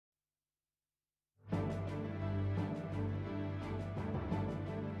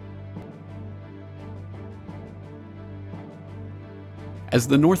As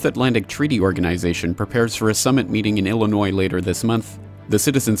the North Atlantic Treaty Organization prepares for a summit meeting in Illinois later this month, the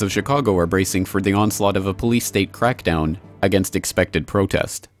citizens of Chicago are bracing for the onslaught of a police-state crackdown against expected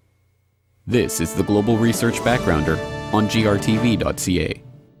protest. This is the Global Research Backgrounder on grtv.ca.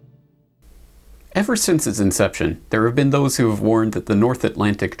 Ever since its inception, there have been those who have warned that the North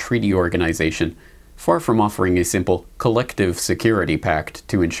Atlantic Treaty Organization, far from offering a simple collective security pact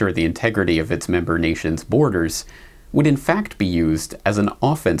to ensure the integrity of its member nations' borders, would in fact be used as an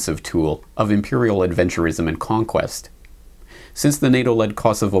offensive tool of imperial adventurism and conquest. Since the NATO-led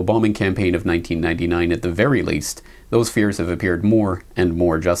Kosovo bombing campaign of 1999 at the very least, those fears have appeared more and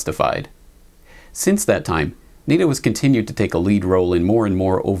more justified. Since that time, NATO has continued to take a lead role in more and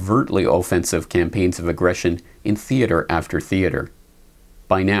more overtly offensive campaigns of aggression in theater after theater.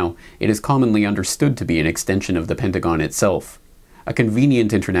 By now, it is commonly understood to be an extension of the Pentagon itself, a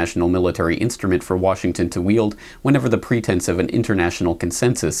convenient international military instrument for Washington to wield whenever the pretense of an international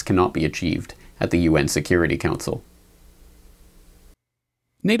consensus cannot be achieved at the UN Security Council.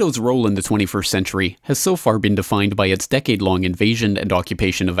 NATO's role in the 21st century has so far been defined by its decade-long invasion and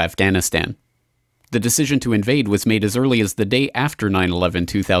occupation of Afghanistan. The decision to invade was made as early as the day after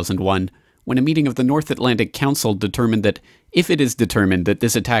 9/11/2001, when a meeting of the North Atlantic Council determined that, if it is determined that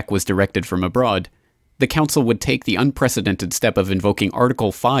this attack was directed from abroad, the Council would take the unprecedented step of invoking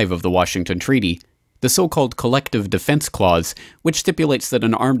Article 5 of the Washington Treaty, the so-called Collective Defense Clause, which stipulates that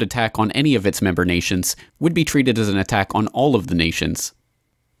an armed attack on any of its member nations would be treated as an attack on all of the nations.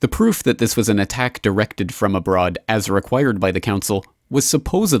 The proof that this was an attack directed from abroad, as required by the Council, was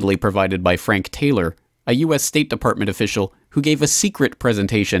supposedly provided by Frank Taylor, a U.S. State Department official who gave a secret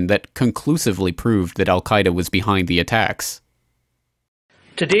presentation that conclusively proved that Al-Qaeda was behind the attacks.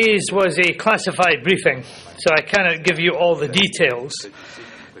 Today's was a classified briefing, so I cannot give you all the details.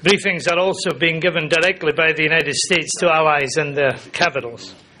 Briefings are also being given directly by the United States to allies in their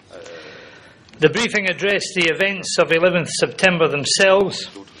capitals. The briefing addressed the events of 11th September themselves,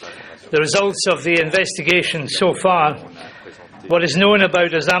 the results of the investigation so far, what is known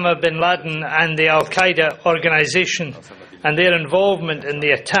about Osama bin Laden and the Al-Qaeda organization and their involvement in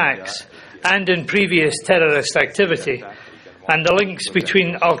the attacks and in previous terrorist activity, and the links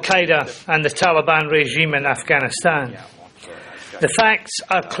between Al-Qaeda and the Taliban regime in Afghanistan. The facts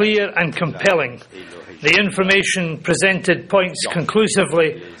are clear and compelling. The information presented points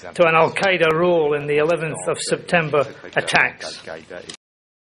conclusively to an Al-Qaeda role in the 11th of September attacks.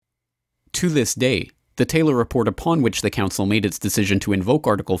 To this day, the Taylor report upon which the Council made its decision to invoke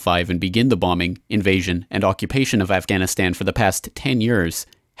Article 5 and begin the bombing, invasion, and occupation of Afghanistan for the past 10 years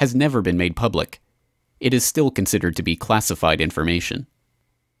has never been made public. It is still considered to be classified information.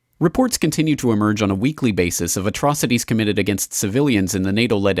 Reports continue to emerge on a weekly basis of atrocities committed against civilians in the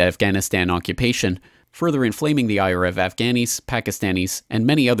NATO-led Afghanistan occupation, further inflaming the ire of Afghanis, Pakistanis, and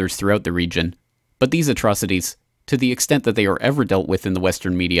many others throughout the region. But these atrocities, to the extent that they are ever dealt with in the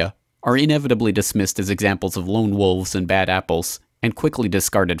Western media, are inevitably dismissed as examples of lone wolves and bad apples, and quickly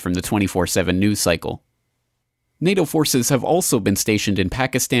discarded from the 24/7 news cycle. NATO forces have also been stationed in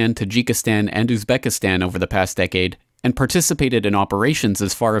Pakistan, Tajikistan, and Uzbekistan over the past decade, and participated in operations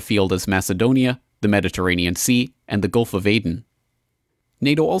as far afield as Macedonia, the Mediterranean Sea, and the Gulf of Aden.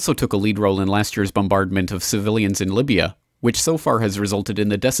 NATO also took a lead role in last year's bombardment of civilians in Libya, which so far has resulted in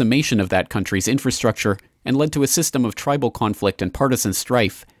the decimation of that country's infrastructure and led to a system of tribal conflict and partisan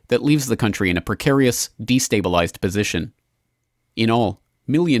strife that leaves the country in a precarious, destabilized position. In all,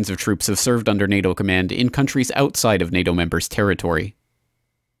 millions of troops have served under NATO command in countries outside of NATO members' territory.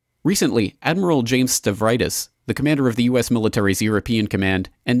 Recently, Admiral James Stavridis, the commander of the U.S. military's European Command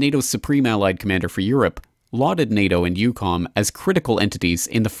and NATO's Supreme Allied Commander for Europe, lauded NATO and EUCOM as critical entities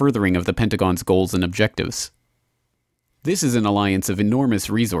in the furthering of the Pentagon's goals and objectives. "This is an alliance of enormous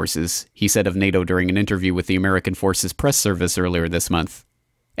resources," he said of NATO during an interview with the American Forces Press Service earlier this month.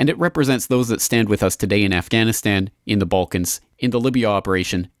 "And it represents those that stand with us today in Afghanistan, in the Balkans, in the Libya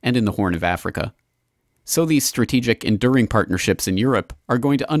operation, and in the Horn of Africa. So these strategic, enduring partnerships in Europe are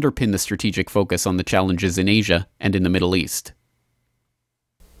going to underpin the strategic focus on the challenges in Asia and in the Middle East."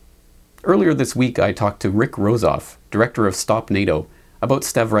 Earlier this week, I talked to Rick Rozoff, director of Stop NATO, about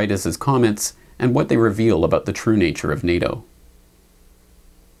Stavridis' comments and what they reveal about the true nature of NATO.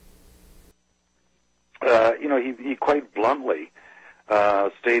 He quite bluntly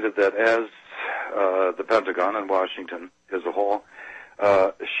stated that as the Pentagon and Washington as a whole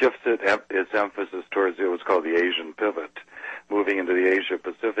shifted its emphasis towards what's called the Asian pivot, moving into the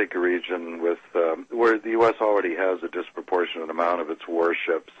Asia-Pacific region with where the U.S. already has a disproportionate amount of its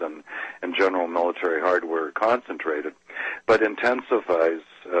warships and general military hardware concentrated, but intensifies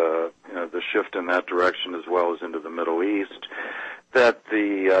the shift in that direction as well as into the Middle East, that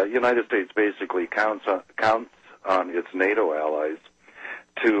the United States basically counts on its NATO allies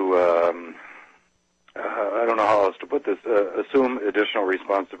to, I don't know how else to put this, assume additional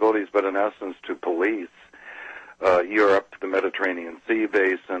responsibilities, but in essence to police Europe, the Mediterranean Sea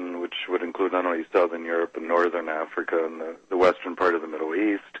basin, which would include not only Southern Europe and Northern Africa and the western part of the Middle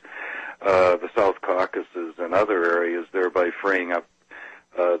East, the South Caucasus and other areas, thereby freeing up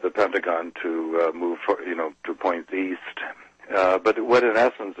the Pentagon to move, to points east. But what in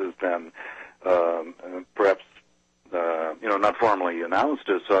essence is then perhaps, not formally announced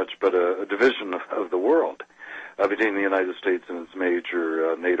as such, but a division of the world between the United States and its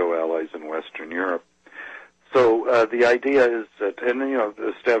major NATO allies in Western Europe. So the idea is that, and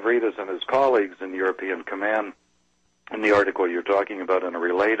Stavridis and his colleagues in European Command, in the article you're talking about and a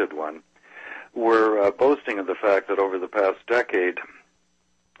related one, were boasting of the fact that over the past decade,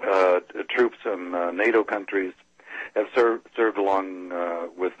 troops in NATO countries have served along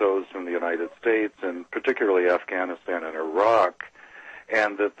with those from the United States, and particularly Afghanistan and Iraq,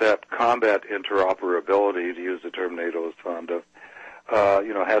 and that combat interoperability, to use the term NATO is fond of,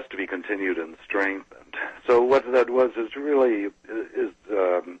 has to be continued and strengthened. So what that was is really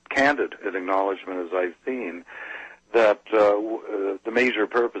candid an acknowledgement, as I've seen, that the major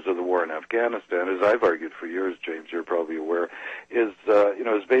purpose of the war in Afghanistan, as I've argued for years, James, you're probably aware, is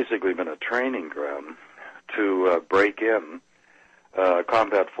has basically been a training ground to break in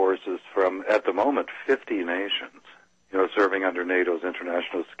combat forces from, at the moment, 50 nations, serving under NATO's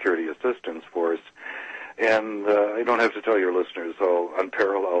International Security Assistance Force. And I don't have to tell your listeners how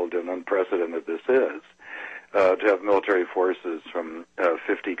unparalleled and unprecedented this is, to have military forces from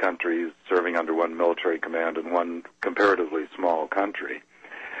 50 countries serving under one military command in one comparatively small country.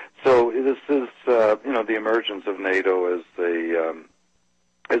 So this is, the emergence of NATO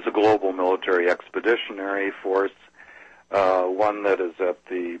as a global military expeditionary force, one that is at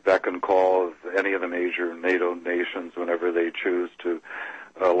the beck and call of any of the major NATO nations whenever they choose to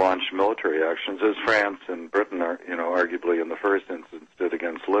launch military actions, as France and Britain are, arguably in the first instance did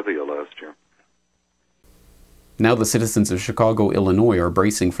against Libya last year. Now the citizens of Chicago, Illinois are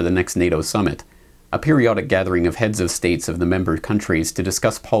bracing for the next NATO summit, a periodic gathering of heads of states of the member countries to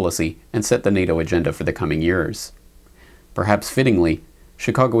discuss policy and set the NATO agenda for the coming years. Perhaps fittingly,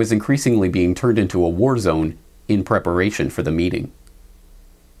 Chicago is increasingly being turned into a war zone in preparation for the meeting.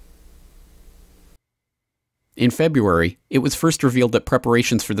 In February, it was first revealed that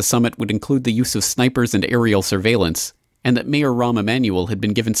preparations for the summit would include the use of snipers and aerial surveillance, and that Mayor Rahm Emanuel had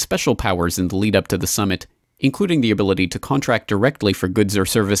been given special powers in the lead-up to the summit, including the ability to contract directly for goods or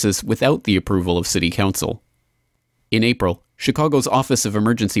services without the approval of City Council. In April, Chicago's Office of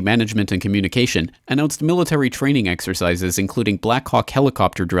Emergency Management and Communication announced military training exercises including Black Hawk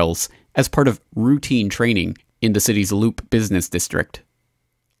helicopter drills as part of routine training in the city's Loop Business District.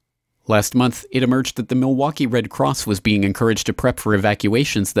 Last month, it emerged that the Milwaukee Red Cross was being encouraged to prep for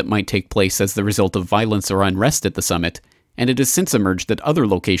evacuations that might take place as the result of violence or unrest at the summit, and it has since emerged that other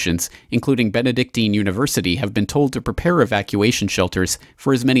locations, including Benedictine University, have been told to prepare evacuation shelters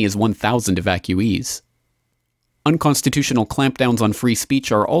for as many as 1,000 evacuees. Unconstitutional clampdowns on free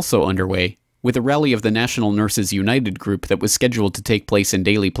speech are also underway, with a rally of the National Nurses United group that was scheduled to take place in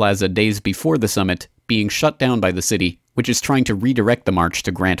Daley Plaza days before the summit being shut down by the city, which is trying to redirect the march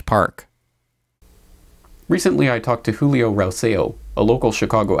to Grant Park. Recently, I talked to Julio Rauseo, a local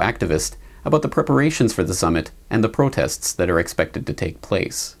Chicago activist, about the preparations for the summit and the protests that are expected to take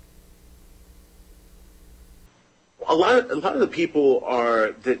place. A lot of the people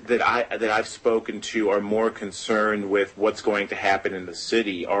that I've spoken to are more concerned with what's going to happen in the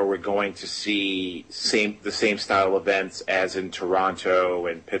city. Are we going to see the same style events as in Toronto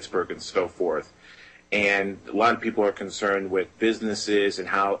and Pittsburgh and so forth? And a lot of people are concerned with businesses and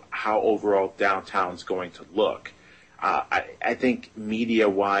how overall downtown's going to look. I think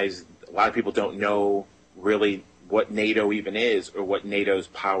media-wise, a lot of people don't know really what NATO even is or what NATO's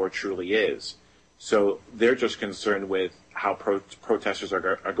power truly is. So they're just concerned with how protesters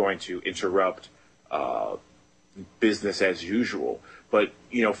are going to interrupt business as usual. But,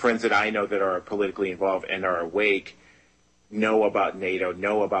 friends that I know that are politically involved and are awake know about NATO,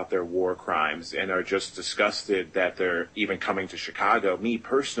 know about their war crimes, and are just disgusted that they're even coming to Chicago. Me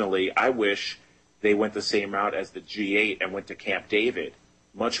personally, I wish they went the same route as the G8 and went to Camp David.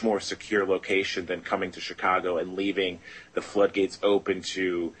 Much more secure location than coming to Chicago and leaving the floodgates open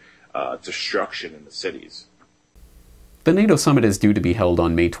to destruction in the cities. The NATO summit is due to be held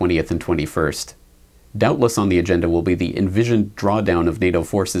on May 20th and 21st. Doubtless on the agenda will be the envisioned drawdown of NATO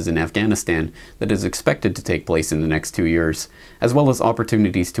forces in Afghanistan that is expected to take place in the next 2 years, as well as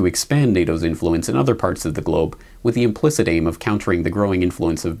opportunities to expand NATO's influence in other parts of the globe, with the implicit aim of countering the growing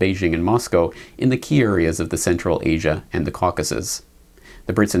influence of Beijing and Moscow in the key areas of the Central Asia and the Caucasus.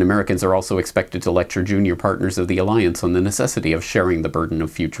 The Brits and Americans are also expected to lecture junior partners of the alliance on the necessity of sharing the burden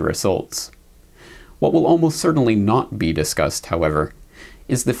of future assaults. What will almost certainly not be discussed, however,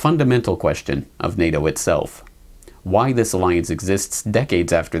 is the fundamental question of NATO itself. Why this alliance exists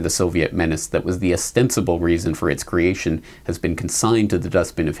decades after the Soviet menace that was the ostensible reason for its creation has been consigned to the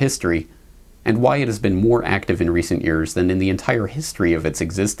dustbin of history, and why it has been more active in recent years than in the entire history of its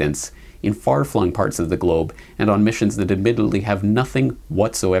existence, in far-flung parts of the globe and on missions that admittedly have nothing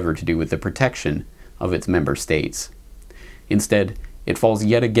whatsoever to do with the protection of its member states. Instead, it falls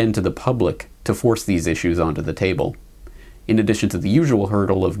yet again to the public to force these issues onto the table. In addition to the usual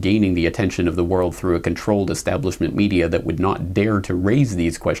hurdle of gaining the attention of the world through a controlled establishment media that would not dare to raise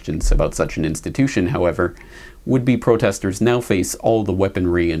these questions about such an institution, however, would-be protesters now face all the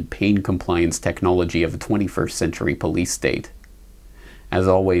weaponry and pain compliance technology of a 21st century police state. As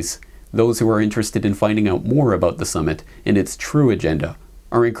always, those who are interested in finding out more about the summit and its true agenda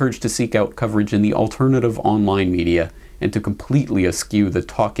are encouraged to seek out coverage in the alternative online media and to completely eschew the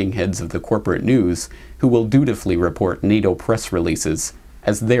talking heads of the corporate news who will dutifully report NATO press releases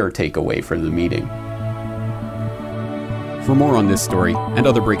as their takeaway from the meeting. For more on this story and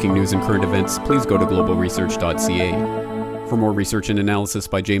other breaking news and current events, please go to globalresearch.ca. For more research and analysis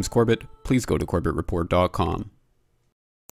by James Corbett, please go to corbettreport.com.